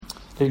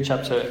Luke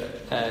chapter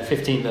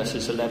 15,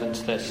 verses 11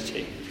 to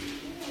 32.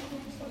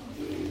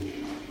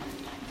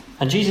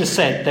 And Jesus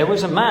said, "There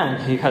was a man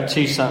who had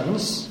 2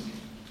 sons,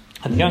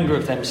 and the younger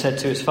of them said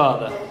to his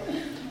father,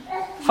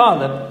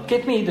 'Father,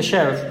 give me the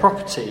share of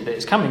property that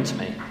is coming to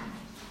me.'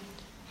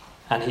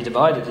 And he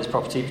divided his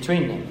property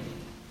between them.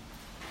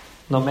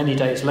 Not many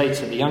days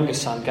later, the younger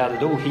son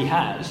gathered all he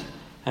had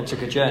and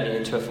took a journey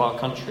into a far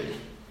country.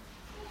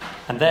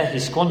 And there he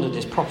squandered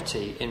his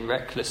property in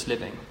reckless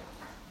living.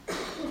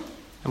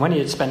 And when he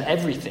had spent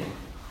everything,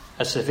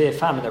 a severe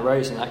famine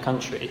arose in that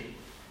country,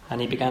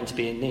 and he began to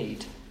be in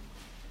need.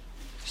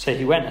 So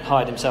he went and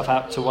hired himself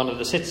out to one of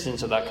the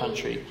citizens of that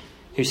country,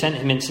 who sent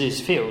him into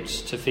his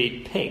fields to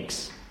feed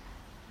pigs.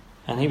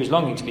 And he was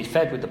longing to be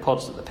fed with the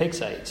pods that the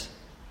pigs ate,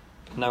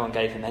 but no one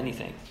gave him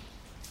anything.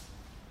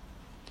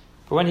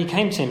 But when he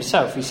came to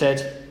himself, he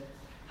said,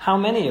 'How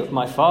many of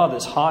my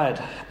father's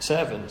hired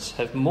servants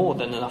have more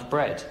than enough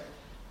bread,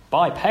 but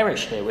I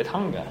perish here with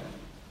hunger?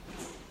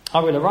 I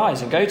will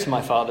arise and go to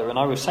my father, and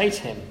I will say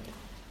to him,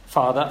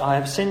 Father, I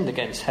have sinned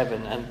against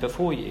heaven and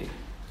before you.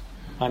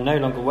 I am no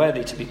longer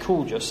worthy to be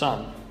called your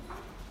son.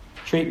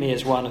 Treat me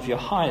as one of your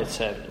hired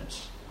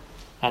servants.'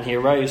 And he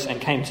arose and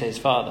came to his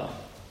father.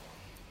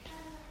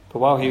 But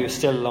while he was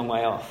still a long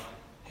way off,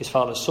 his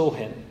father saw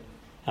him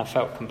and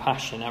felt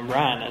compassion and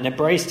ran and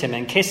embraced him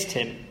and kissed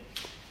him.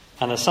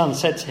 And the son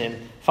said to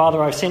him,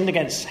 'Father, I have sinned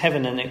against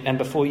heaven and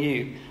before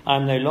you. I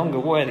am no longer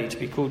worthy to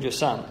be called your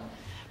son.'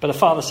 But the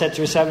father said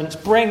to his servants,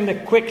 'Bring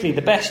quickly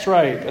the best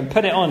robe and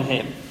put it on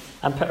him,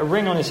 and put a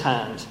ring on his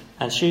hand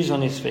and shoes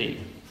on his feet.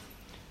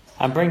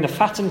 And bring the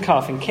fattened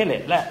calf and kill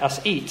it. Let us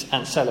eat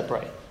and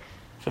celebrate.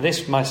 For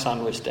this my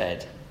son was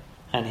dead,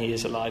 and he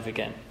is alive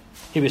again.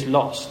 He was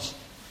lost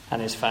and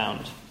is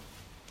found.'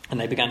 And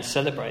they began to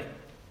celebrate.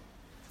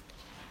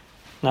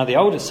 Now the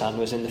older son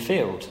was in the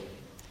field.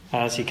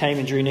 As he came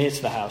and drew near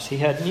to the house, he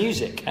heard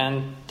music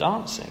and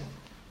dancing.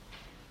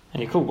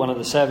 And he called one of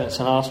the servants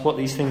and asked what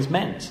these things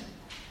meant.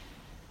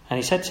 And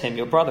he said to him,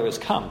 'Your brother has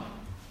come,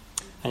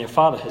 and your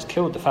father has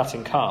killed the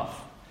fattened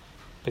calf,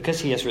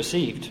 because he has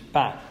received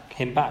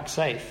him back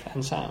safe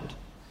and sound.'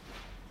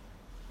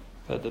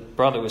 But the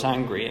brother was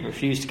angry and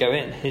refused to go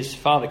in. His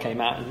father came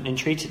out and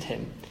entreated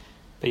him.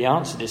 But he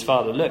answered his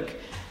father, 'Look,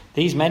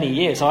 these many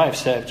years I have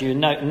served you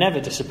and never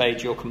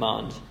disobeyed your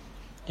command.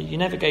 You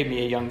never gave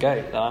me a young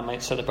goat that I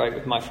might celebrate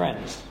with my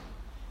friends.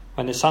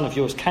 When the son of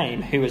yours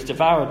came, who has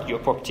devoured your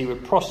property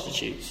with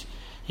prostitutes,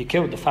 you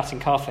killed the fattened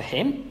calf for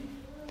him?'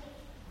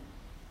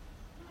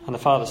 And the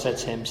father said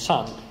to him,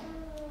 'Son,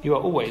 you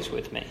are always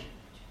with me,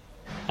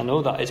 and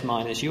all that is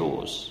mine is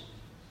yours.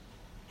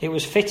 It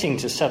was fitting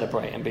to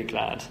celebrate and be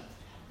glad,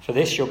 for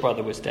this your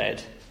brother was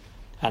dead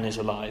and is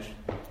alive.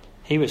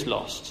 He was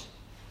lost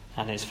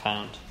and is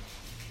found.'"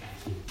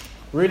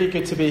 Really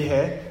good to be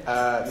here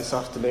this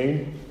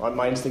afternoon.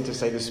 My instinct to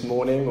say this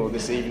morning or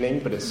this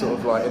evening, but it's sort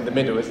of like in the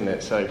middle, isn't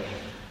it? So,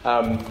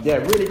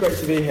 really great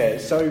to be here.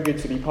 It's so good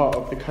to be part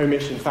of the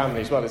Co-Mission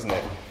family as well, isn't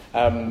it?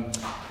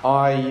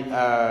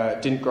 I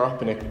didn't grow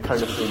up in a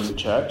Co-Mission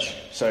church,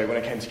 so when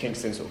I came to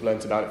Kingston, sort of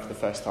learnt about it for the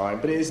first time.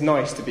 But it is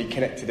nice to be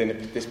connected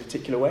in this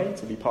particular way,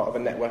 to be part of a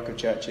network of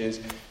churches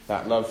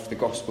that love the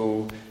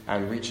gospel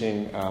and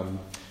reaching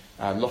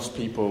lost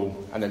people,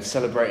 and then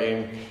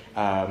celebrating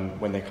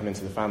when they come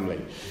into the family.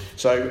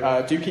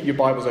 So do keep your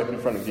Bibles open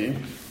in front of you,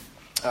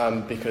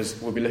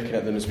 because we'll be looking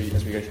at them as we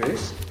go through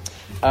this.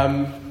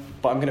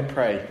 But I'm going to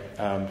pray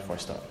before I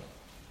start.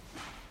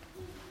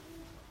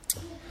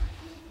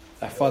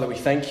 Father, we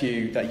thank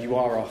you that you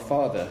are our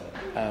Father,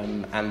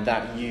 and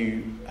that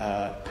you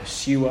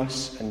pursue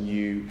us and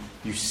you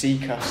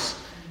seek us,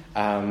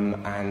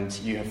 and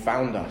you have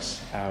found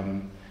us.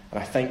 And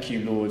I thank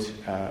you, Lord,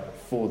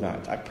 for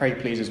that. I pray,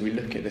 please, as we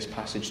look at this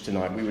passage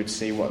tonight, we would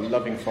see what a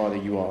loving Father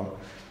you are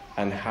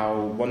and how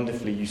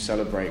wonderfully you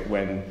celebrate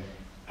when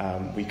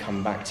we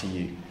come back to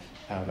you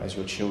as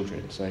your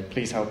children. So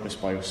please help us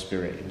by your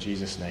Spirit. In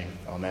Jesus' name,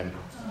 amen.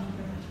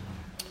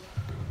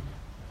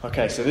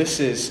 Okay, so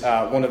this is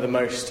one of the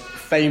most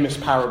famous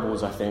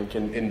parables, I think,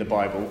 in the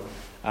Bible.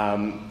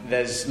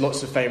 There's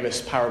lots of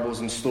famous parables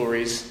and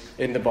stories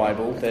in the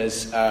Bible.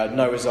 There's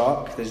Noah's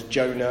Ark, there's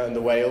Jonah and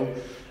the whale,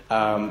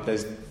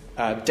 there's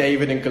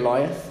David and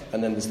Goliath,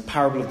 and then there's the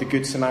parable of the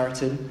Good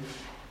Samaritan.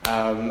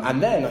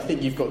 And then I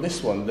think you've got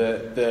this one,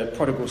 the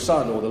prodigal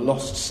son or the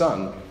lost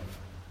son.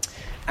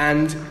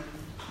 And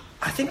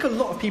I think a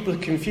lot of people are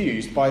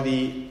confused by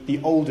the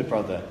older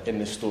brother in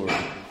this story.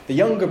 The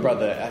younger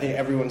brother, I think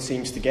everyone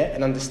seems to get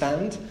and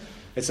understand.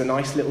 It's a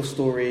nice little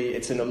story.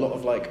 It's in a lot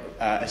of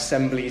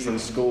assemblies in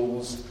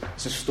schools.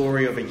 It's a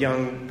story of a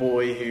young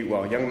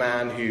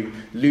man who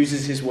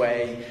loses his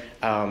way,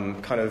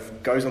 kind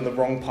of goes on the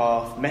wrong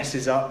path,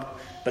 messes up,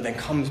 but then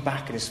comes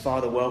back and his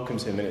father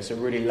welcomes him. And it's a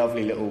really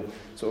lovely little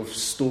sort of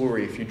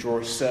story if you draw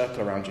a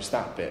circle around just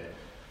that bit.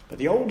 But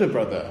the older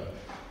brother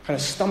kind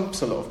of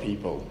stumps a lot of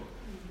people.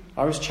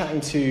 I was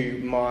chatting to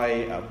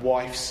my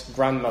wife's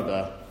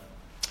grandmother,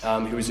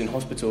 who was in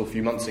hospital a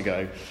few months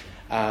ago,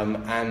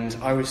 and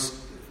I was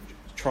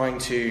trying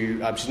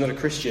to, she's not a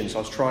Christian, so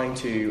I was trying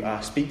to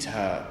speak to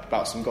her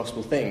about some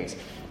gospel things.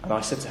 And I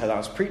said to her that I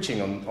was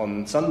preaching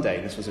on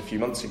Sunday. This was a few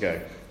months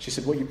ago. She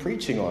said, "What are you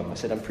preaching on?" I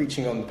said, "I'm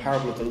preaching on the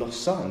parable of the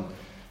lost son."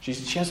 She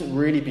hasn't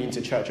really been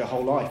to church her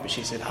whole life, but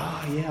she said,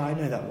 yeah, I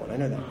know that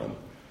one.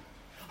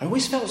 I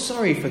always felt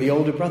sorry for the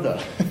older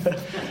brother,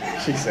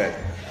 she said.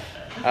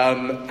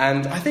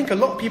 And I think a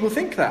lot of people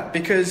think that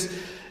because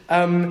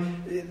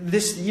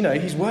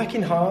he's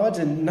working hard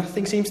and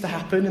nothing seems to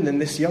happen, and then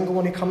this younger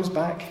one who comes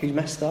back, who's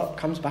messed up,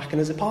 comes back and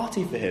there's a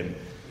party for him.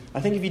 I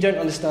think if you don't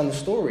understand the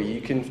story, you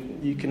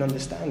can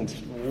understand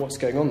what's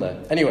going on there.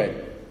 Anyway,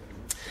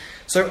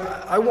 so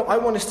I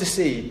want us to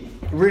see,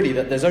 really,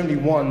 that there's only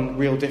one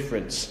real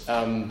difference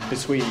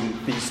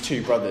between these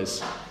two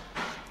brothers.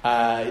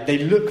 They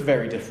look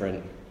very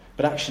different,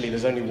 but actually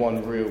there's only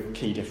one real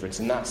key difference,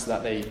 and that's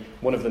that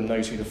one of them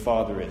knows who the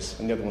Father is,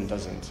 and the other one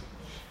doesn't.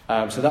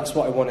 So that's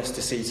what I want us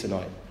to see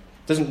tonight.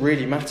 It doesn't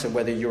really matter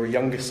whether you're a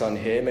younger son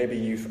here. Maybe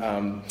you've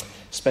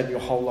spent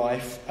your whole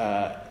life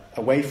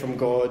away from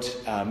God,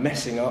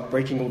 messing up,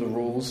 breaking all the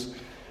rules,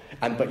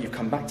 but you've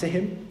come back to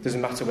him.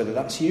 Doesn't matter whether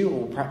that's you,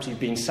 or perhaps you've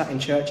been sat in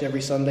church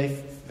every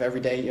Sunday,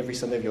 every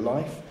Sunday of your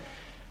life.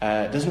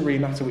 It doesn't really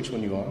matter which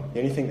one you are. The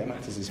only thing that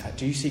matters is,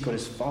 do you see God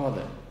as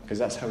Father? Because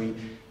that's how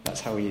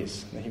he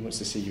is. And he wants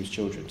to see you as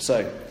children.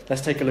 So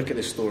let's take a look at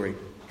this story.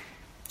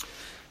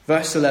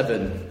 Verse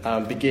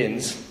 11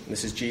 begins,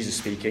 this is Jesus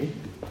speaking,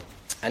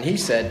 and he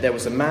said, "There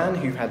was a man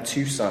who had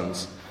 2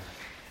 sons,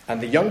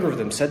 and the younger of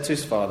them said to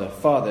his father,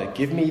 'Father,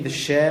 give me the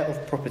share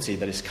of property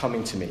that is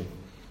coming to me.'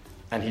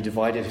 And he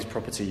divided his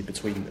property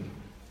between them."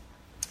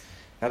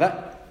 Now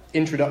that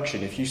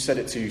introduction, if you said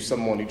it to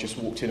someone who just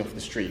walked in off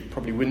the street,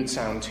 probably wouldn't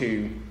sound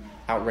too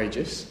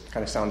outrageous. It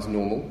kind of sounds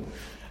normal.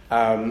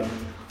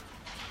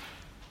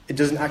 It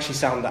doesn't actually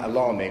sound that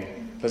alarming,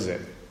 does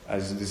it?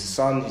 As there's a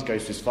son, he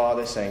goes to his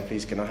father saying,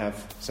 "Please, can I have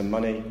some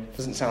money?" It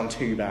doesn't sound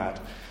too bad.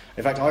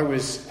 In fact, I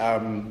was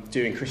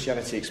doing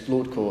Christianity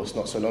Explored course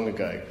not so long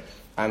ago,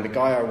 and the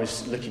guy I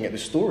was looking at the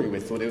story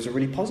with thought it was a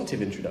really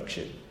positive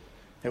introduction.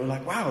 They were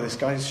like, "Wow, this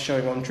guy's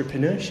showing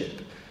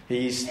entrepreneurship.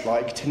 He's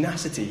like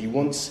tenacity. He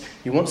wants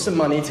some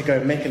money to go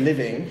and make a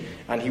living,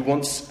 and he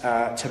wants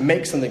to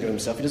make something of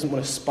himself. He doesn't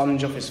want to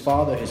sponge off his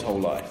father his whole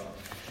life."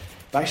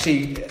 But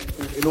actually,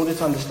 in order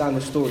to understand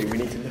the story, we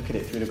need to look at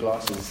it through the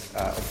glasses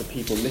of the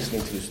people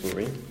listening to the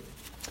story.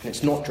 And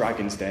it's not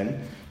Dragon's Den.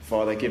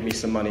 "Father, give me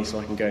some money so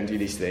I can go and do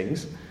these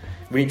things."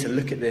 We need to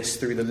look at this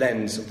through the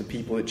lens of the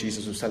people that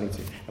Jesus was selling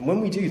to. And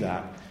when we do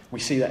that, we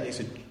see that it's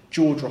a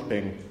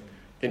jaw-dropping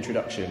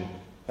introduction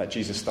that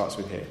Jesus starts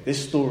with here. This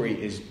story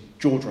is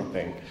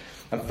jaw-dropping.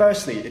 And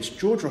firstly, it's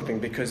jaw-dropping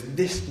because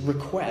this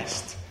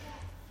request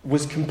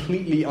was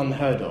completely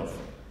unheard of.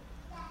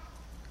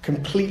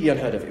 Completely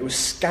unheard of. It was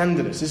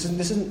scandalous. This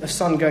isn't a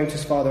son going to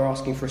his father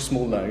asking for a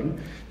small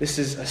loan. This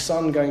is a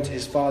son going to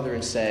his father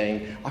and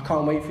saying, "I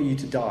can't wait for you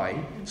to die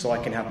so I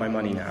can have my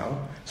money now.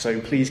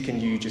 So please,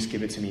 can you just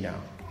give it to me now?"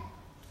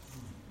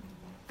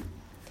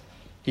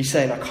 He's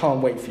saying, "I can't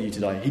wait for you to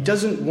die." He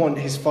doesn't want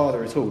his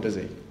father at all, does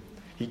he?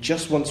 He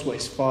just wants what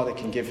his father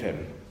can give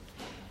him,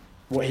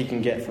 what he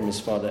can get from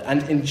his father.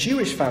 And in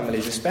Jewish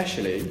families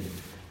especially,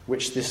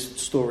 which this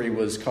story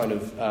was kind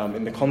of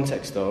in the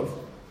context of,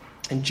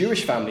 in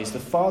Jewish families, the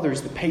father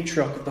is the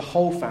patriarch of the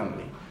whole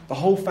family. The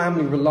whole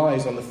family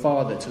relies on the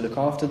father to look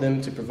after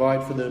them, to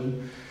provide for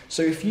them.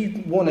 So if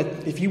you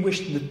wish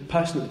the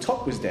person at the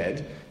top was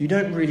dead, you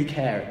don't really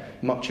care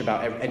much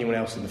about anyone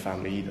else in the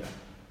family either.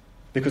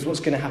 Because what's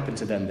going to happen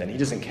to them then? He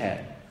doesn't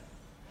care.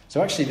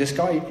 So actually, this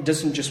guy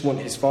doesn't just want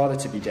his father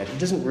to be dead. He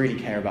doesn't really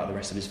care about the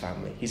rest of his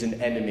family. He's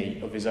an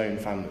enemy of his own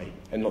family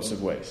in lots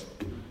of ways.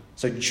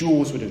 So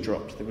jaws would have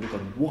dropped. They would have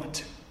gone,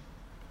 "What?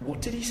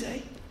 What did he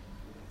say?"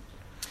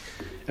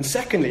 And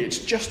secondly, it's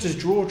just as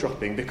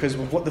jaw-dropping because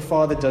of what the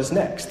father does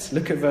next.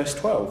 Look at verse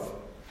 12.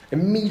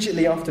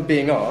 Immediately after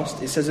being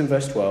asked, it says in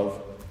verse 12,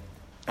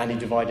 "And he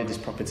divided his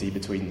property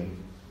between them."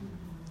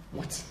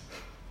 What?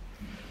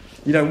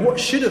 What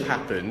should have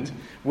happened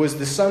was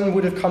the son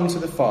would have come to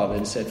the father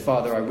and said,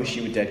 "Father, I wish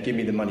you were dead, give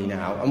me the money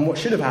now." And what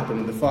should have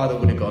happened, the father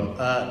would have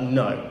gone,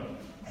 "No,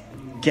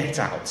 get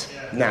out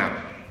now."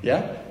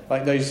 Yeah?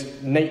 Like those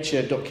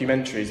nature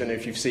documentaries, I don't know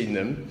if you've seen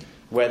them,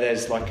 where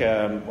there's like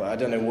I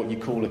don't know what you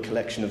call a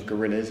collection of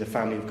gorillas, a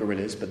family of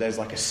gorillas, but there's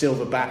like a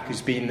silverback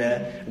who's been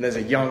there, and there's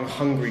a young,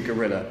 hungry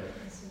gorilla,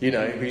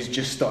 who's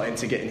just starting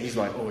to get, and he's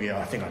like, "Oh yeah,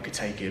 I think I could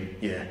take him,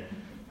 yeah.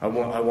 I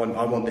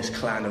want this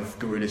clan of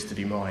gorillas to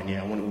be mine,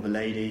 yeah. I want all the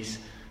ladies,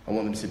 I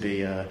want them to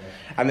be,"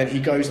 and then he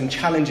goes and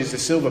challenges the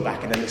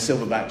silverback, and then the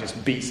silverback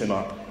just beats him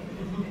up,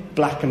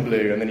 black and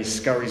blue, and then he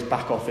scurries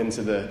back off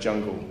into the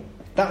jungle.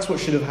 That's what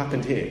should have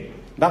happened here.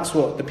 That's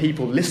what the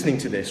people listening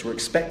to this were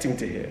expecting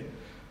to hear.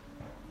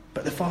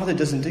 But the father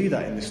doesn't do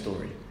that in this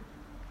story.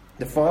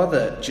 The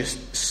father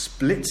just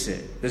splits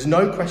it. There's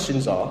no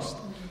questions asked.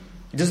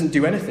 He doesn't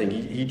do anything.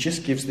 He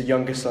just gives the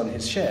younger son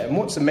his share. And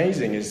what's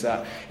amazing is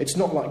that it's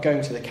not like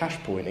going to the cash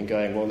point and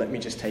going, "Well, let me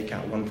just take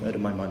out 1/3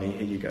 of my money.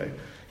 Here you go."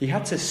 He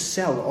had to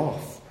sell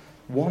off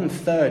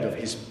 1/3 of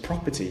his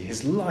property,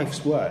 his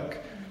life's work,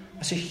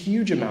 That's a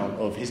huge amount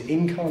of his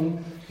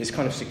income, his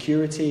kind of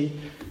security,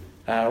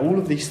 all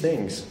of these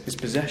things, his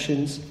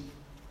possessions.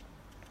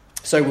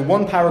 So we're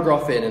one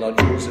paragraph in and our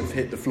jaws have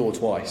hit the floor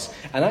twice.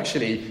 And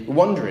actually, we're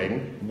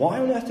wondering, why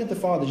on earth did the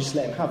father just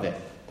let him have it?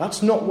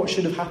 That's not what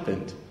should have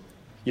happened.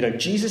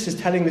 Jesus is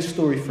telling this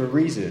story for a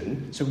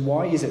reason, so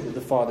why is it that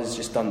the father's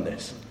just done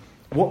this?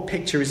 What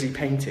picture is he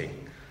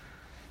painting?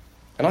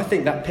 And I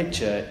think that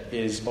picture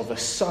is of a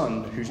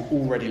son who's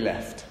already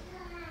left.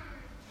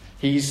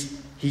 He's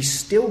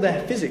still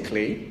there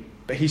physically,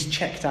 but he's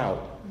checked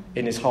out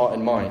in his heart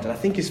and mind. And I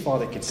think his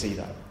father could see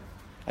that.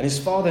 And his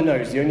father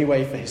knows the only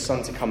way for his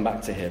son to come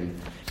back to him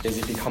is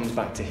if he comes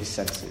back to his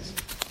senses.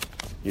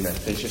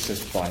 There's just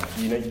this fight.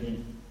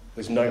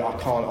 There's no,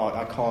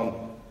 I can't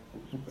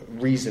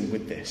reason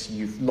with this.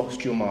 You've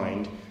lost your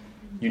mind.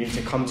 You need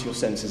to come to your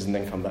senses and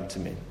then come back to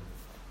me.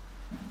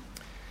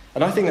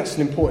 And I think that's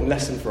an important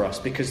lesson for us,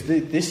 because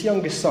this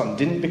youngest son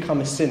didn't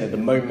become a sinner the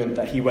moment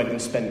that he went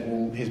and spent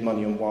all his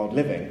money on wild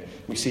living.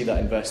 We see that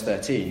in verse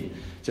 13.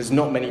 It says,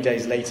 not many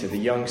days later, the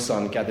young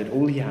son gathered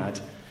all he had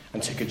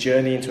and took a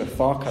journey into a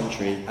far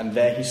country, and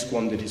there he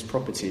squandered his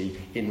property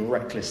in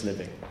reckless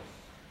living.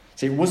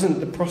 See, it wasn't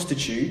the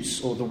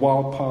prostitutes or the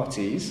wild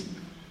parties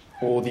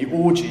or the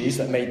orgies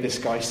that made this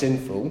guy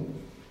sinful.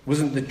 It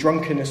wasn't the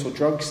drunkenness or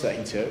drugs that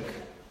he took.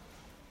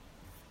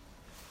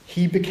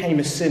 He became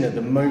a sinner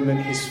the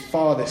moment his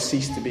father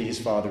ceased to be his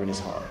father in his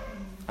heart,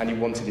 and he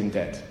wanted him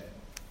dead.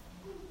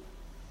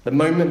 The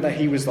moment that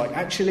he was like,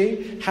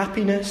 actually,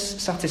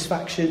 happiness,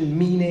 satisfaction,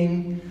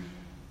 meaning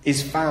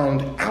is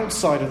found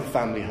outside of the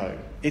family home.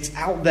 It's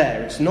out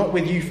there. It's not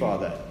with you,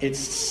 Father. It's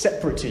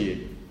separate to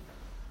you.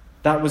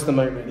 That was the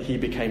moment he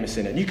became a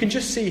sinner. And you can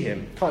just see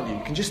him, can't you?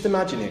 You can just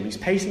imagine him. He's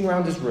pacing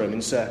around his room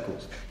in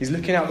circles. He's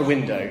looking out the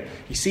window.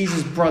 He sees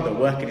his brother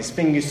working his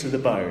fingers to the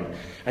bone.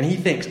 And he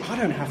thinks, I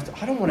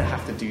don't want to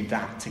have to do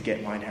that to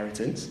get my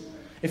inheritance.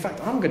 In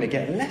fact, I'm going to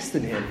get less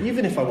than him,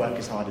 even if I work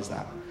as hard as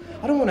that.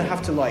 I don't want to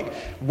have to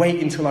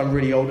wait until I'm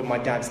really old and my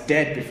dad's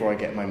dead before I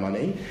get my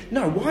money.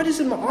 No,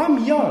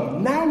 I'm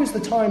young. Now is the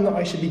time that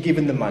I should be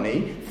given the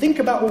money. Think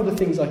about all the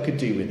things I could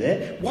do with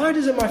it. Why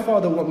doesn't my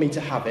father want me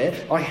to have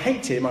it? I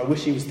hate him. I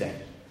wish he was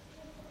dead.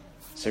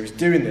 So he's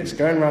doing this,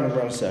 going round and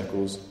round in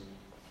circles.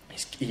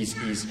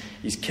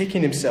 He's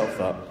kicking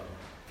himself up.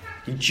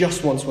 He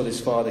just wants what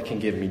his father can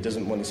give him. He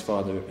doesn't want his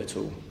father at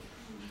all.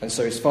 And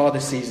so his father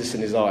sees this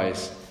in his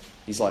eyes.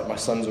 He's like, my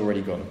son's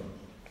already gone.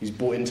 He's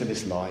bought into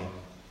this lie.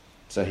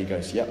 So he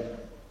goes,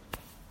 yep.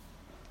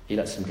 He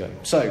lets him go.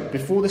 So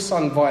before the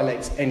son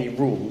violates any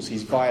rules,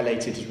 he's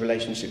violated his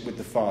relationship with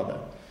the father.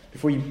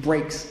 Before he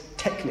breaks,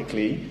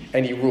 technically,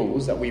 any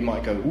rules that we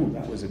might go, ooh,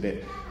 that was a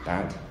bit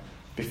bad.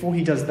 Before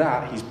he does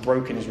that, he's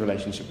broken his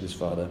relationship with his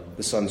father.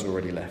 The son's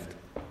already left.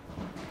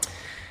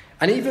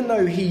 And even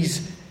though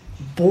he's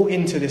bought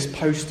into this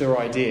poster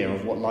idea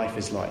of what life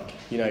is like,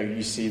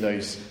 you see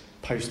those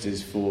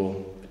posters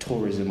for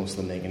tourism or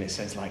something, and it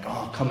says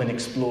come and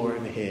explore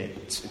over here.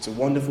 It's a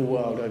wonderful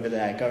world over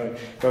there.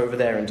 Go over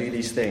there and do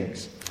these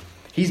things.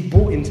 He's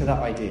bought into that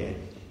idea,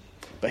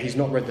 but he's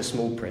not read the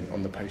small print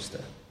on the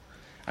poster.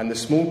 And the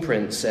small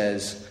print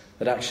says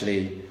that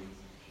actually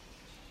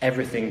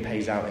everything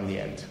pays out in the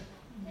end.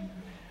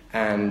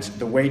 And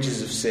the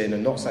wages of sin are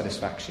not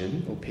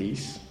satisfaction or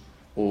peace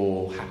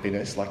or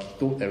happiness like he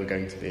thought they were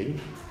going to be.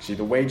 Actually,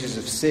 the wages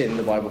of sin,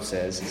 the Bible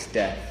says, is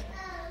death.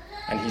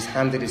 And he's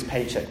handed his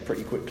paycheck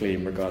pretty quickly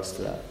in regards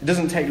to that. It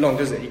doesn't take long,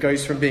 does it? He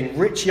goes from being a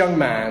rich young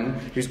man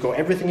who's got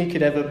everything he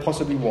could ever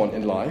possibly want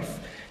in life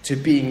to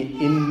being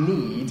in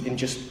need in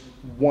just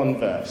one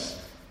verse.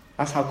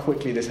 That's how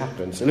quickly this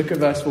happened. So look at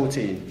verse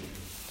 14. It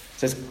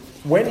says,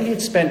 when he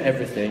had spent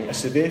everything, a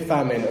severe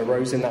famine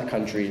arose in that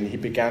country and he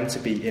began to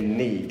be in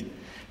need.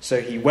 So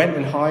he went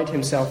and hired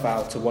himself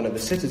out to one of the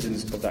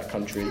citizens of that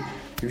country,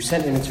 who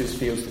sent him into his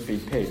fields to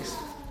feed pigs.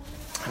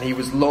 And he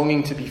was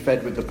longing to be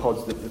fed with the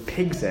pods that the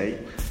pigs ate,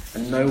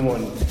 and no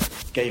one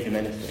gave him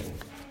anything.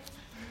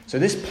 So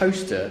this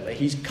poster that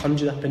he's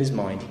conjured up in his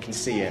mind, he can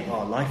see it.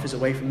 Oh, life is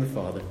away from the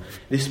Father.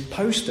 This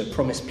poster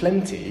promised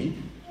plenty,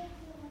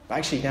 but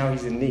actually now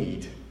he's in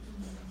need.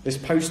 This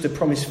poster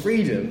promised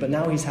freedom, but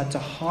now he's had to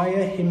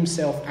hire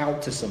himself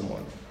out to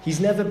someone.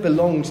 He's never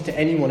belonged to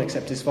anyone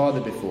except his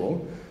father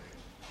before.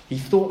 He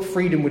thought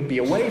freedom would be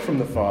away from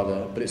the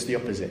Father, but it's the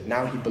opposite.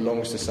 Now he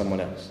belongs to someone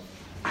else.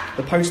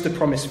 The poster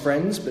promised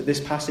friends, but this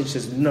passage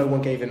says no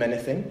one gave him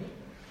anything.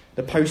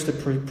 The poster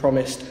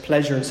promised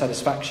pleasure and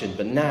satisfaction,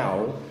 but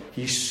now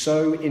he's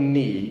so in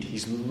need,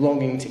 he's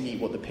longing to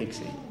eat what the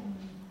pigs eat.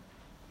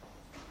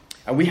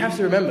 And we have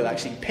to remember that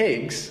actually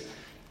pigs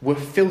were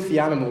filthy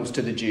animals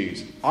to the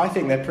Jews. I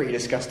think they're pretty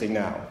disgusting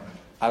now,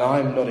 and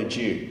I'm not a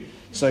Jew.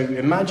 So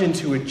imagine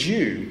to a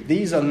Jew,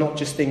 these are not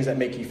just things that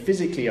make you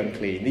physically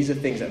unclean, these are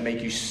things that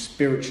make you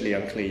spiritually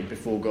unclean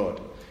before God.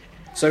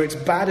 So it's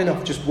bad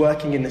enough just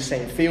working in the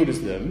same field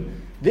as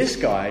them. This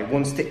guy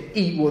wants to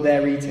eat what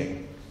they're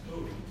eating.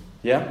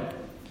 Yeah?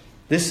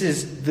 This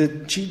is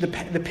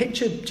the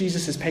picture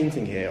Jesus is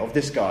painting here of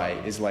this guy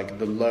is like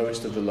the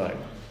lowest of the low.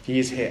 He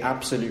is here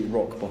absolute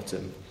rock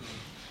bottom.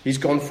 He's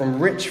gone from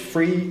rich,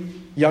 free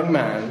young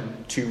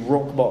man to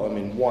rock bottom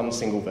in one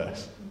single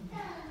verse.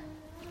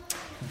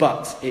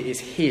 But it is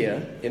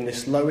here, in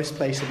this lowest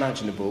place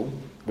imaginable,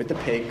 with the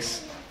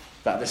pigs,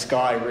 that this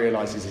guy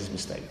realises his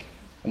mistake.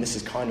 And this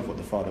is kind of what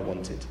the Father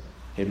wanted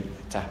him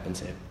to happen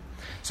to him.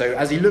 So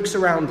as he looks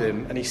around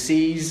him and he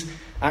sees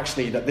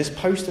actually that this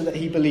poster that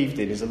he believed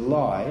in is a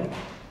lie,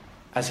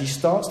 as he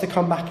starts to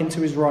come back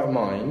into his right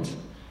mind,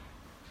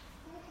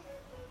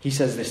 he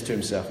says this to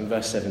himself in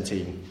verse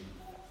 17.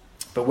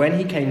 But when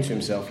he came to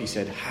himself, he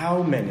said,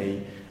 "How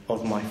many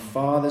of my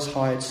father's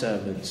hired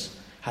servants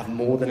have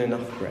more than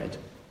enough bread,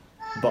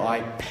 but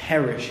I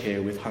perish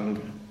here with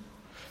hunger?"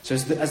 So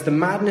as the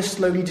madness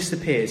slowly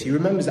disappears, he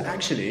remembers that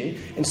actually,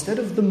 instead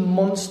of the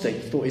monster he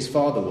thought his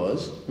father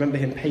was, remember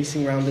him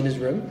pacing around in his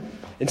room?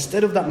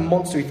 Instead of that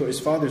monster he thought his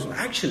father was,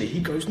 actually he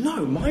goes,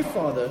 no, my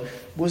father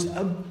was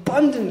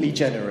abundantly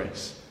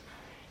generous.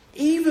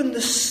 Even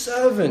the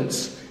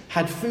servants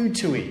had food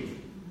to eat.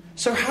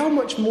 So how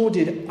much more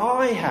did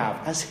I have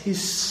as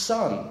his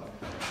son?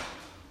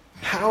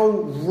 How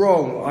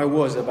wrong I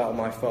was about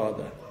my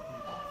father.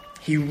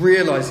 He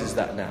realizes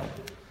that now.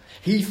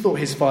 He thought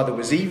his father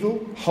was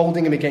evil,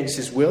 holding him against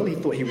his will. He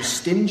thought he was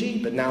stingy,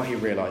 but now he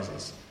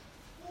realizes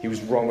he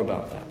was wrong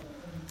about that.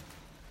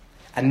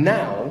 And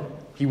now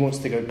he wants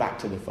to go back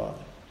to the Father.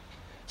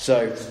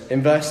 So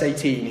in verse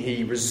 18,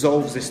 he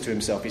resolves this to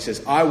himself. He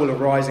says, "I will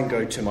arise and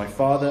go to my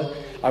father.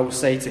 I will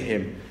say to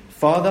him,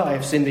 'Father, I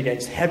have sinned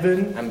against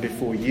heaven and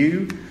before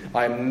you.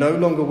 I am no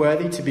longer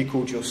worthy to be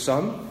called your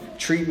son.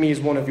 Treat me as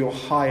one of your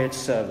hired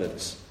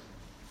servants.'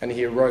 And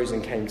he arose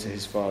and came to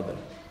his father."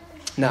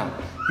 Now,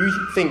 you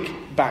think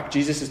back,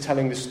 Jesus is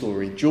telling this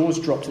story. Jaws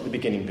dropped at the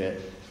beginning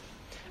bit.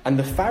 And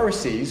the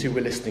Pharisees who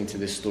were listening to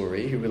this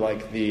story, who were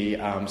like the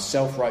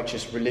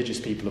self-righteous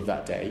religious people of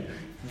that day,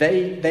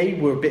 they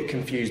were a bit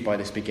confused by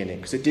this beginning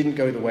because it didn't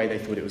go the way they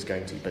thought it was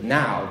going to. But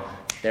now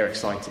they're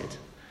excited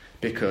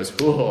because,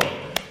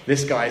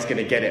 this guy is going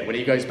to get it when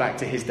he goes back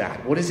to his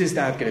dad. What is his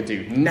dad going to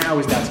do? Now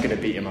his dad's going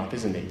to beat him up,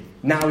 isn't he?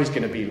 Now he's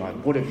going to be like,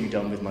 "What have you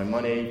done with my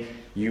money?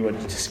 You are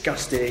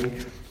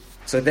disgusting."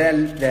 So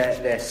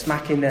they're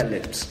smacking their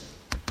lips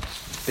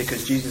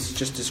because Jesus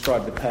just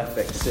described the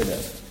perfect sinner.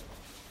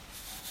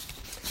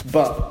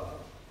 But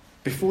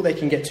before they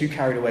can get too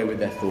carried away with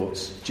their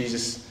thoughts,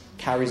 Jesus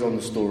carries on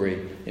the story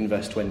in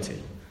verse 20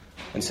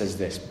 and says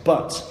this: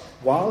 "But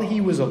while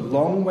he was a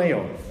long way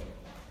off,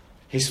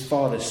 his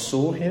father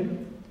saw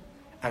him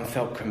and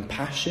felt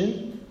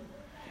compassion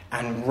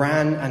and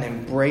ran and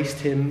embraced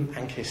him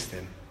and kissed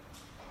him."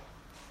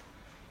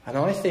 And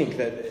I think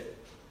that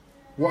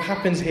what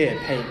happens here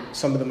paint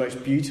some of the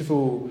most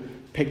beautiful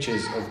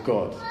pictures of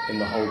God in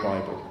the whole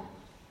Bible.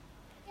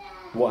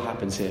 What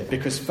happens here?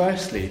 Because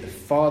firstly, the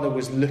Father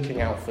was looking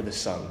out for the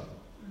Son.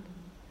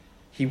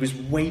 He was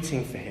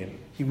waiting for him.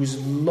 He was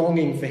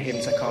longing for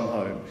him to come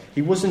home.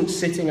 He wasn't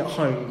sitting at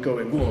home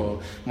going,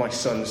 "Oh, my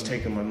son's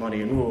taken my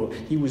money," and "Oh,"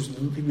 he was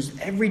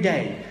every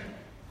day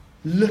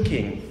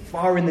looking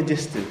far in the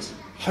distance,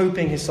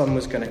 hoping his son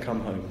was going to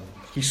come home.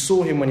 He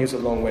saw him when he was a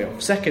long way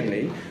off.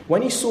 Secondly,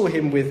 when he saw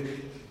him with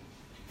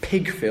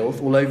pig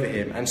filth all over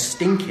him and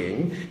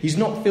stinking, he's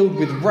not filled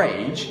with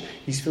rage,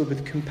 he's filled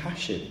with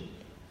compassion,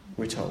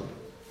 we're told.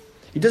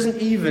 He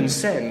doesn't even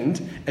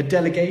send a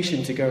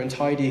delegation to go and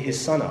tidy his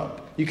son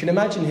up. You can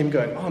imagine him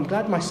going, "Oh, I'm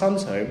glad my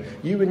son's home.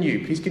 You and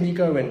you, please can you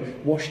go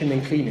and wash him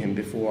and clean him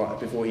before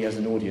he has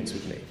an audience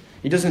with me?"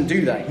 He doesn't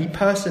do that. He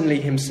personally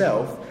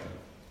himself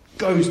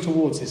goes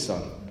towards his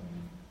son.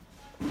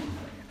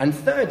 And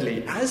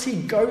thirdly, as he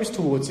goes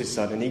towards his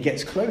son and he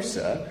gets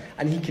closer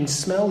and he can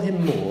smell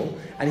him more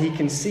and he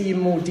can see in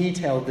more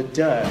detail the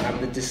dirt and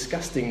the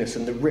disgustingness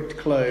and the ripped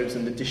clothes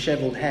and the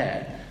dishevelled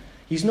hair,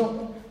 he's not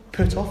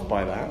put off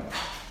by that.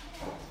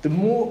 The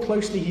more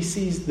closely he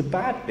sees the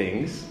bad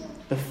things,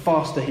 the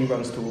faster he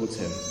runs towards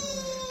him.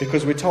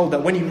 Because we're told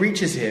that when he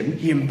reaches him,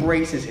 he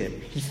embraces him.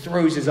 He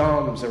throws his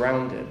arms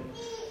around him.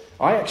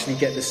 I actually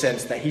get the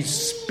sense that he's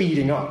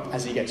speeding up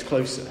as he gets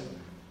closer.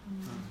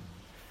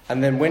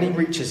 And then when he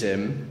reaches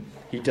him,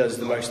 he does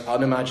the most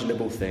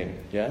unimaginable thing,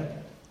 yeah?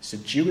 It's a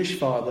Jewish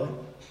father.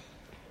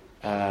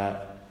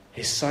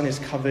 His son is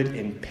covered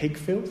in pig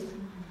filth,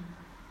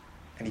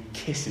 and he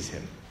kisses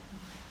him.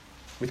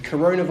 With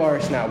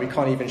coronavirus now, we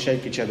can't even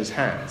shake each other's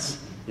hands,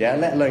 yeah?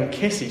 Let alone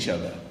kiss each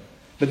other.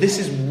 But this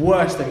is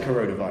worse than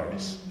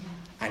coronavirus,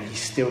 and he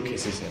still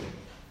kisses him.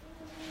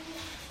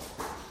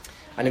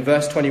 And in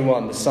verse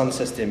 21, the son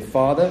says to him,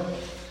 "Father,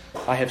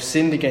 I have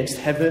sinned against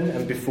heaven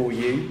and before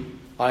you.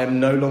 I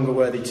am no longer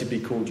worthy to be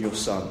called your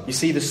son." You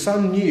see, the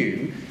son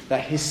knew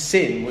that his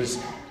sin was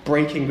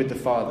breaking with the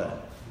father.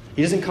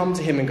 He doesn't come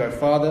to him and go,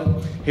 "Father,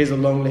 here's a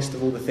long list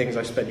of all the things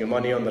I spent your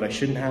money on that I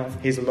shouldn't have.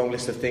 Here's a long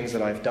list of things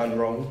that I've done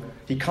wrong."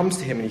 He comes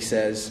to him and he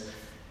says,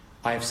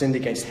 "I have sinned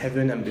against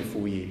heaven and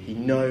before you." He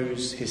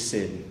knows his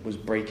sin was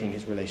breaking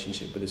his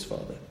relationship with his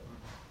father.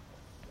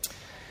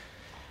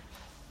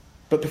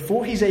 But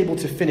before he's able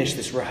to finish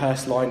this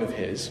rehearsed line of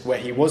his, where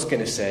he was going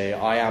to say,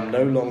 "I am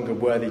no longer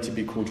worthy to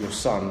be called your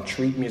son,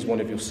 treat me as one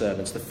of your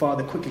servants," the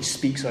father quickly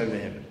speaks over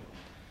him.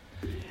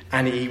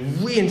 and he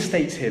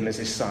reinstates him as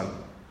his son.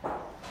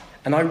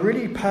 And I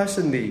really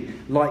personally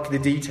like the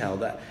detail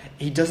that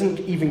he doesn't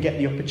even get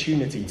the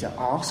opportunity to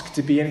ask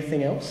to be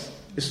anything else.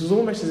 This was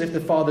almost as if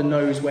the father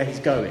knows where he's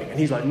going. And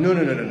he's like,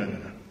 no.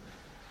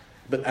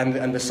 But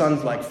and the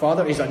son's like,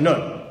 Father? And he's like,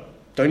 no,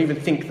 don't even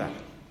think that.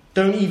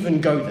 Don't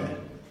even go there.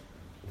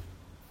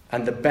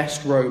 And the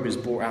best robe is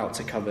brought out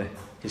to cover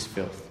his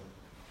filth.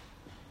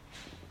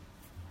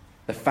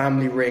 The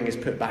family ring is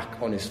put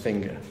back on his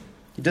finger.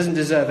 He doesn't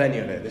deserve any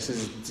of it. This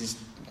is these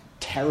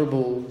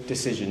terrible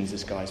decisions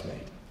this guy's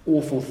made.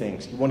 Awful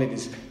things. He wanted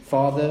his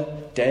father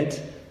dead.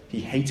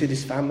 He hated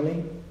his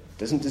family.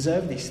 Doesn't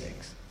deserve these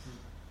things.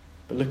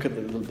 But look at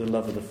the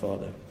love of the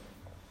father.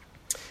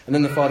 And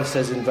then the father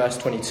says in verse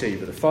 22,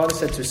 but the father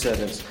said to his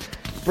servants,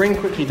 bring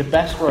quickly the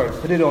best robe,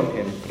 put it on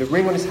him, put a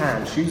ring on his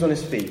hand, shoes on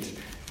his feet.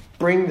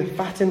 Bring the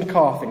fattened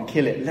calf and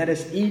kill it. Let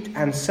us eat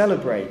and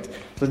celebrate.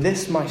 For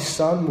this my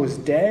son was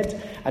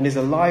dead and is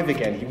alive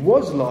again. He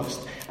was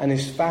lost and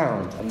is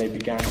found. And they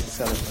began to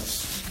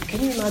celebrate.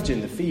 Can you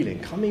imagine the feeling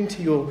coming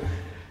to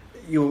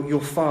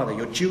your father,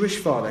 your Jewish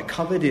father,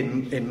 covered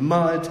in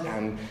mud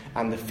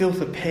and the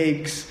filth of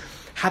pigs,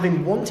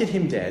 having wanted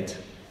him dead,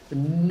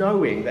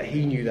 knowing that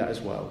he knew that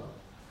as well,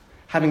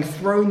 having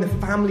thrown the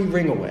family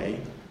ring away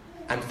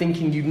and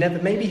thinking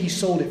maybe he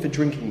sold it for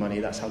drinking money,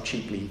 that's how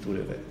cheaply he thought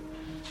of it,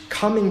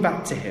 coming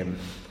back to him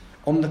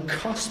on the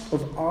cusp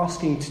of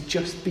asking to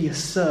just be a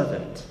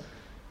servant,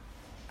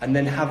 and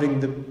then having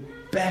the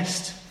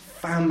best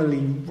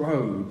family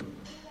robe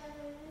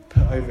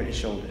put over his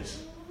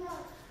shoulders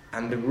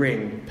and the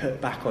ring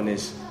put back on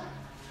his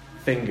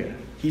finger.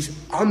 He's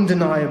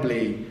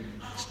undeniably,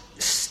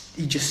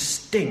 he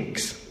just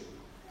stinks.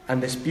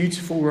 And this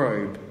beautiful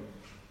robe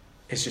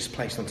is just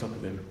placed on top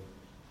of him.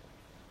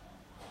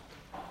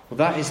 Well,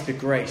 that is the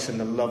grace and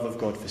the love of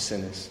God for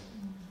sinners.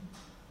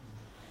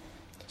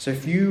 So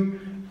if you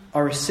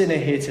are a sinner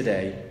here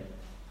today,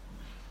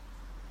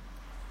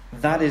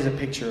 that is a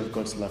picture of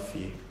God's love for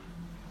you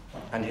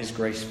and his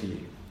grace for you.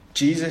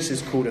 Jesus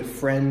is called a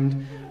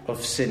friend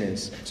of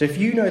sinners. So if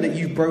you know that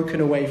you've broken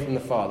away from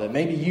the Father,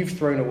 maybe you've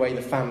thrown away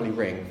the family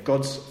ring,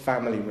 God's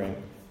family ring.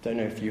 Don't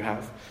know if you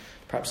have.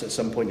 Perhaps at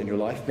some point in your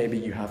life, maybe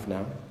you have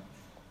now.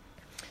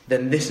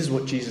 Then this is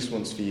what Jesus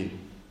wants for you.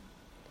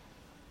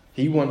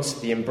 He wants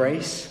the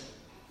embrace,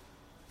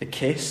 the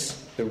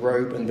kiss, the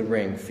robe and the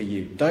ring for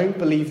you. Don't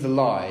believe the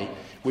lie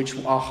which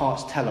our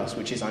hearts tell us,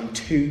 which is I'm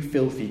too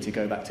filthy to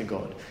go back to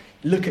God.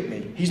 Look at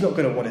me. He's not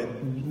going to want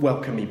to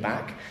welcome me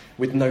back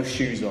with no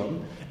shoes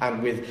on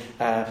and with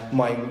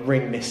my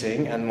ring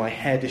missing and my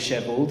hair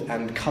dishevelled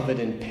and covered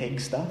in pig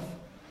stuff.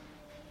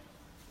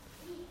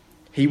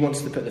 He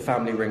wants to put the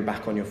family ring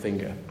back on your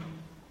finger.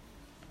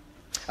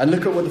 And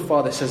look at what the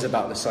Father says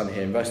about the Son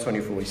here in verse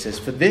 24. He says,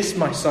 for this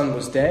my son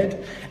was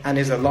dead and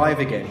is alive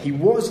again. He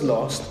was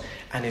lost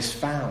and is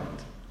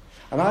found.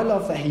 And I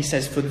love that he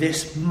says, for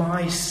this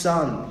my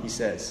son, he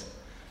says.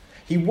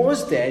 He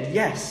was dead,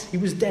 yes, he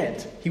was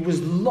dead. He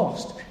was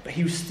lost, but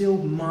he was still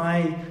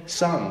my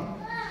son.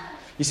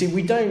 You see,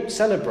 we don't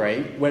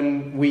celebrate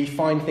when we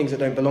find things that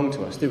don't belong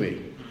to us, do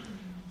we?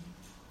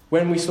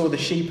 When we saw the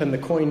sheep and the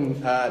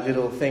coin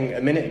little thing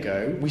a minute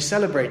ago, we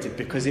celebrated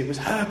because it was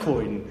her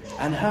coin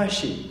and her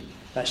sheep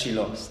that she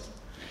lost.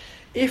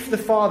 If the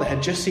father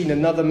had just seen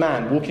another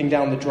man walking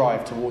down the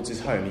drive towards his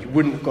home, he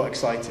wouldn't have got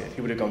excited.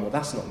 He would have gone, well,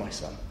 that's not my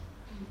son.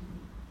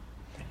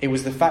 It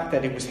was the fact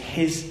that it was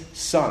his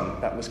son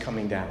that was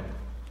coming down.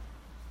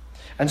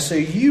 And so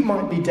you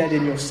might be dead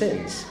in your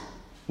sins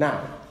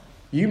now.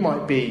 You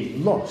might be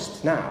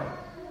lost now.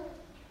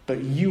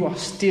 But you are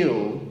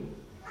still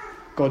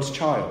God's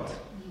child.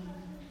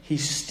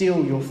 He's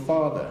still your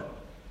father.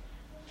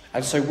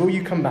 And so will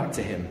you come back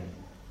to him?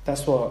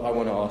 That's what I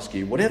want to ask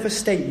you. Whatever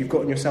state you've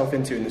gotten yourself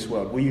into in this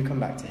world, will you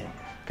come back to him?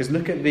 Because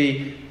look at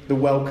the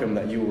welcome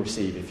that you will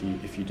receive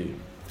if you do.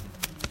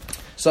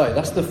 So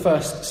that's the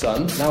first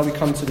son. Now we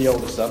come to the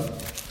older son.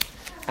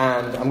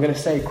 And I'm going to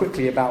say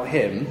quickly about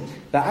him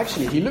that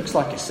actually he looks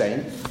like a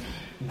saint,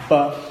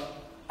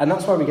 and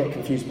that's why we get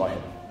confused by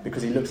him,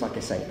 because he looks like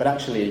a saint. But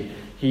actually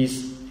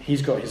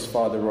he's got his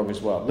father wrong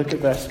as well. Look at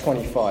verse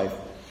 25.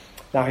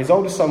 Now his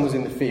older son was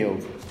in the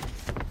field,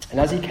 and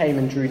as he came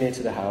and drew near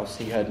to the house,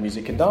 he heard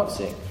music and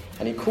dancing.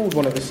 And he called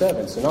one of the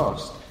servants and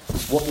asked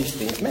what these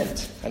things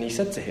meant. And he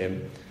said to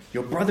him,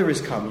 your brother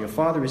has come, your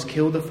father has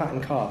killed the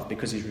fattened calf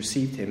because he's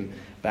received him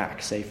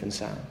back safe and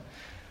sound.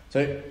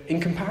 So in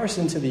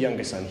comparison to the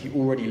younger son, he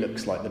already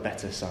looks like the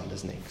better son,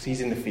 doesn't he? Because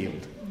he's in the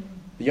field.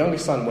 The younger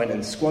son went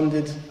and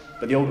squandered,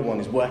 but the older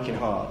one is working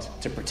hard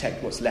to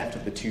protect what's left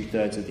of the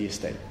 2/3 of the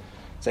estate.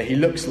 So he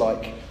looks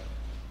like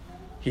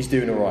he's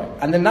doing all right.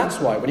 And then that's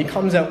why when he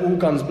comes out all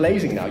guns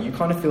blazing now, you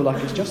kind of feel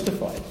like it's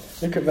justified.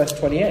 Look at verse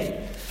 28.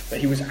 But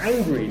he was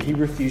angry and he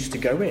refused to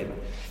go in.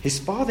 His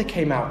father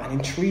came out and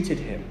entreated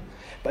him.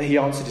 But he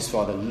answered his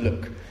father,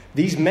 look,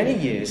 these many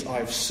years I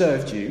have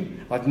served you.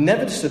 I've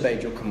never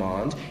disobeyed your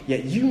command,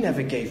 yet you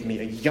never gave me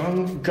a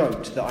young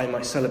goat that I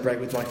might celebrate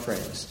with my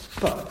friends.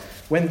 But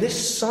when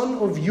this son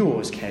of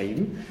yours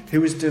came,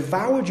 who has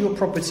devoured your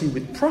property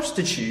with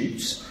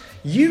prostitutes,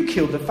 You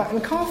killed the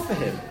fattened calf for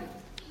him.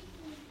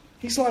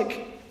 He's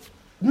like,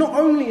 not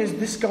only has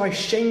this guy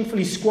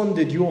shamefully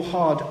squandered your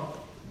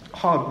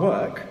hard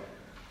work,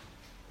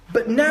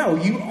 but now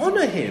you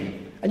honour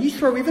him and you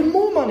throw even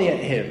more money at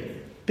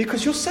him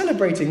because you're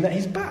celebrating that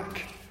he's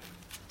back.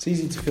 It's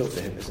easy to feel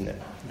for him, isn't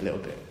it? A little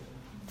bit.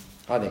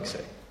 I think so.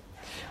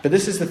 But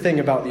this is the thing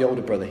about the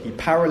older brother. He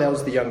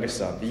parallels the younger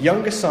son. The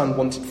younger son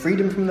wanted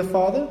freedom from the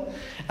father,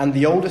 and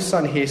the older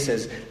son here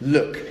says,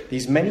 look,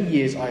 these many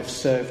years I've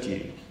served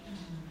you.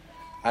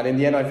 And in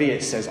the NIV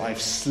it says, I've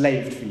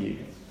slaved for you.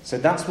 So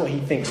that's what he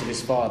thinks of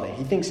his father.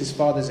 He thinks his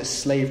father's a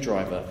slave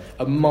driver,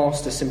 a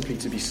master simply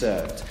to be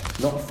served,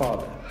 not a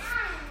father.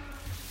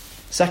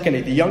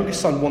 Secondly, the younger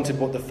son wanted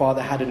what the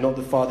father had and not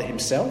the father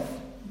himself.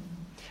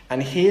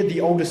 And here the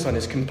older son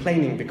is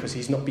complaining because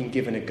he's not been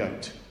given a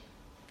goat.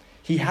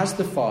 He has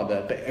the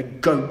father, but a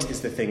goat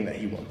is the thing that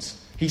he wants.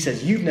 He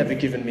says, you've never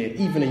given me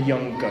even a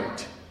young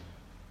goat.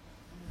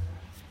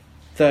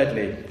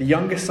 Thirdly, the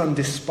younger son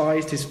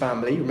despised his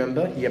family.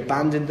 Remember, he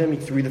abandoned them, he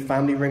threw the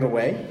family ring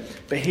away.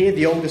 But here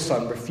the older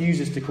son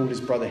refuses to call his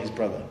brother his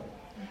brother.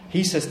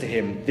 He says to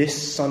him,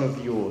 this son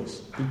of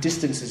yours. He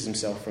distances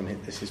himself from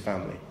his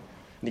family.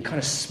 And he kind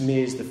of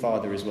smears the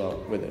father as well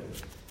with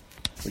it,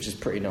 which is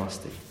pretty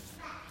nasty.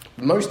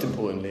 Most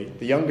importantly,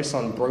 the younger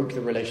son broke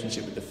the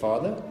relationship with the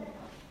father.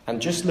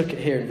 And just look at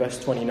here in verse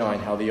 29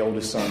 how the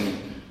older son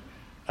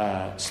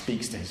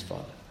speaks to his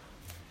father.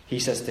 He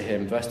says to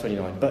him, verse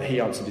 29, but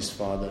he answered his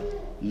father,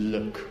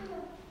 look.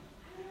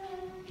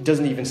 He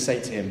doesn't even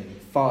say to him,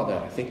 Father,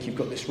 I think you've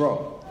got this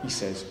wrong. He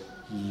says,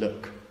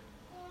 look.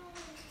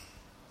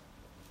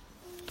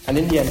 And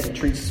in the end, he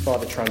treats his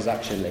father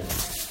transactionally.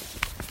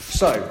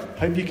 So,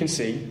 hope you can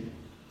see,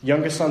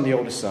 younger son, the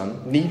older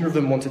son, neither of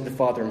them wanted the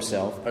father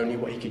himself, only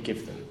what he could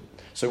give them.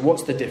 So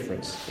what's the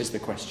difference, is the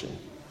question.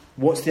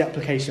 What's the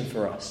application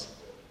for us?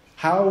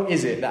 How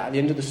is it that at the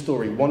end of the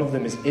story, one of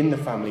them is in the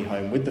family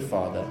home with the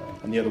father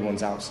and the other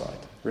one's outside,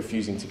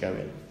 refusing to go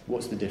in?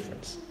 What's the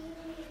difference?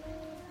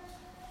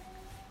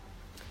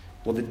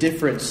 Well, the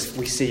difference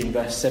we see in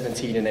verse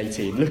 17 and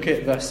 18. Look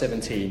at verse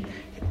 17.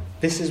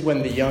 This is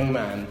when the young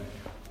man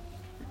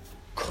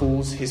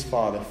calls his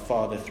father,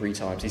 Father 3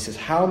 times. He says,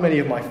 how many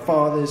of my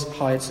father's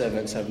hired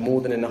servants have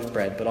more than enough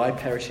bread, but I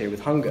perish here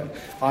with hunger?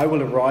 I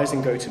will arise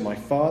and go to my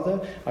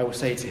father. I will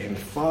say to him,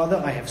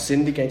 Father, I have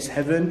sinned against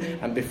heaven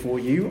and before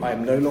you. I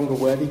am no longer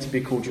worthy to be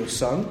called your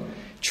son.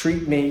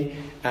 Treat me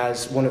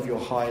as one of your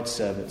hired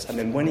servants. And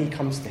then when he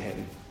comes to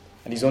him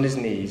and he's on his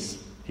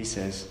knees, he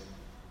says,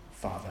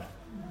 Father.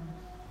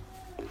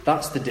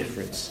 That's the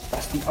difference.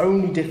 That's the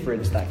only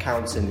difference that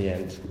counts in the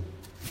end.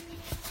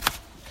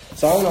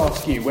 So I want to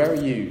ask you, where are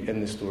you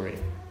in the story?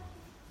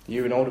 Are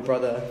you an older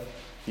brother?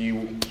 Are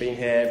you being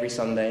here every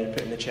Sunday,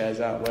 putting the chairs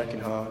out, working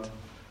hard?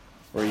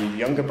 Or are you a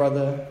younger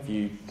brother? Have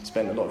you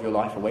spent a lot of your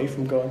life away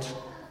from God?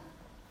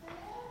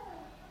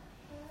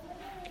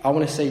 I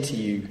want to say to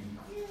you,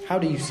 how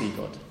do you see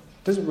God?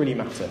 It doesn't really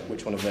matter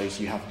which one of those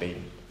you have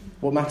been.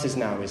 What matters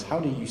now is, how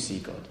do you see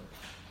God?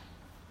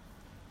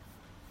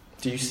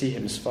 Do you see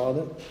him as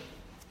father?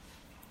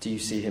 Do you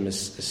see him as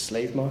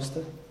slave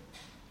master?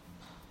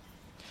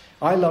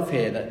 I love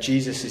here that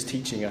Jesus is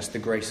teaching us the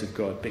grace of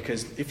God,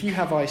 because if you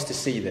have eyes to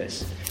see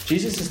this,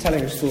 Jesus is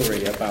telling a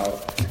story about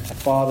a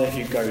father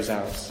who goes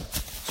out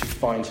to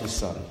find his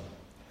son.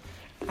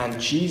 And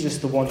Jesus,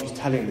 the one who's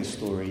telling the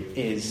story,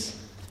 is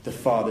the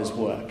Father's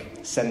work,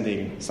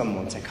 sending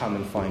someone to come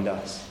and find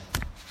us.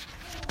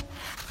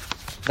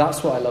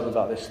 That's what I love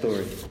about this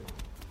story.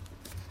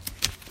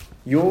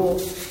 You're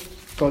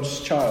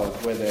God's child,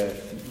 whether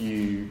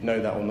you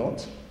know that or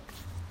not.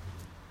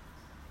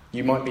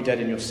 You might be dead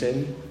in your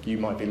sin, you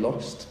might be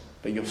lost,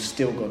 but you're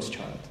still God's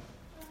child.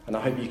 And I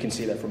hope you can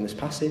see that from this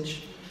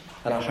passage,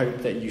 and I hope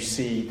that you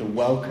see the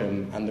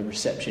welcome and the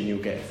reception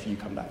you'll get if you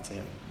come back to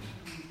him.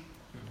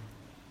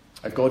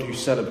 A God who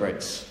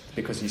celebrates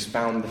because he's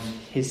found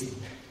his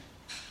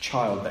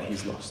child that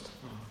he's lost.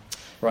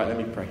 Right, let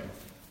me pray.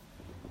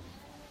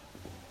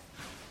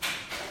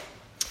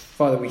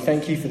 Father, we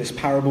thank you for this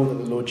parable that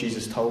the Lord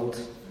Jesus told.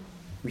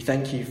 We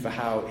thank you for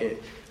how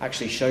it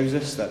actually shows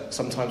us that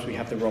sometimes we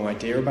have the wrong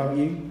idea about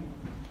you.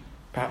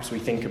 Perhaps we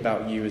think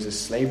about you as a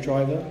slave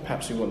driver.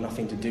 Perhaps we want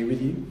nothing to do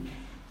with you.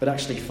 But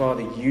actually,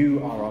 Father,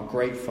 you are our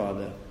great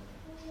Father.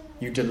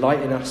 You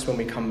delight in us when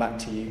we come back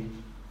to you.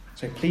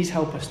 So please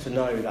help us to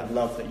know that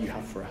love that you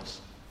have for us.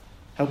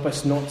 Help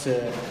us not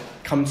to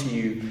come to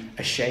you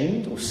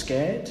ashamed or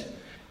scared,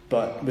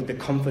 but with the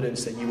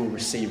confidence that you will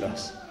receive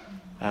us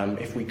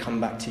if we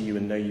come back to you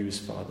and know you as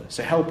Father.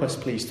 So help us,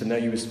 please, to know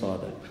you as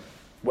Father,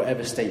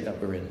 whatever state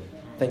that we're in.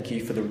 Thank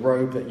you for the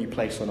robe that you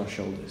place on our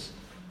shoulders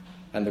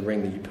and the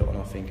ring that you put on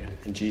our finger.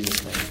 In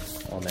Jesus'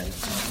 name,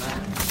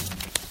 amen.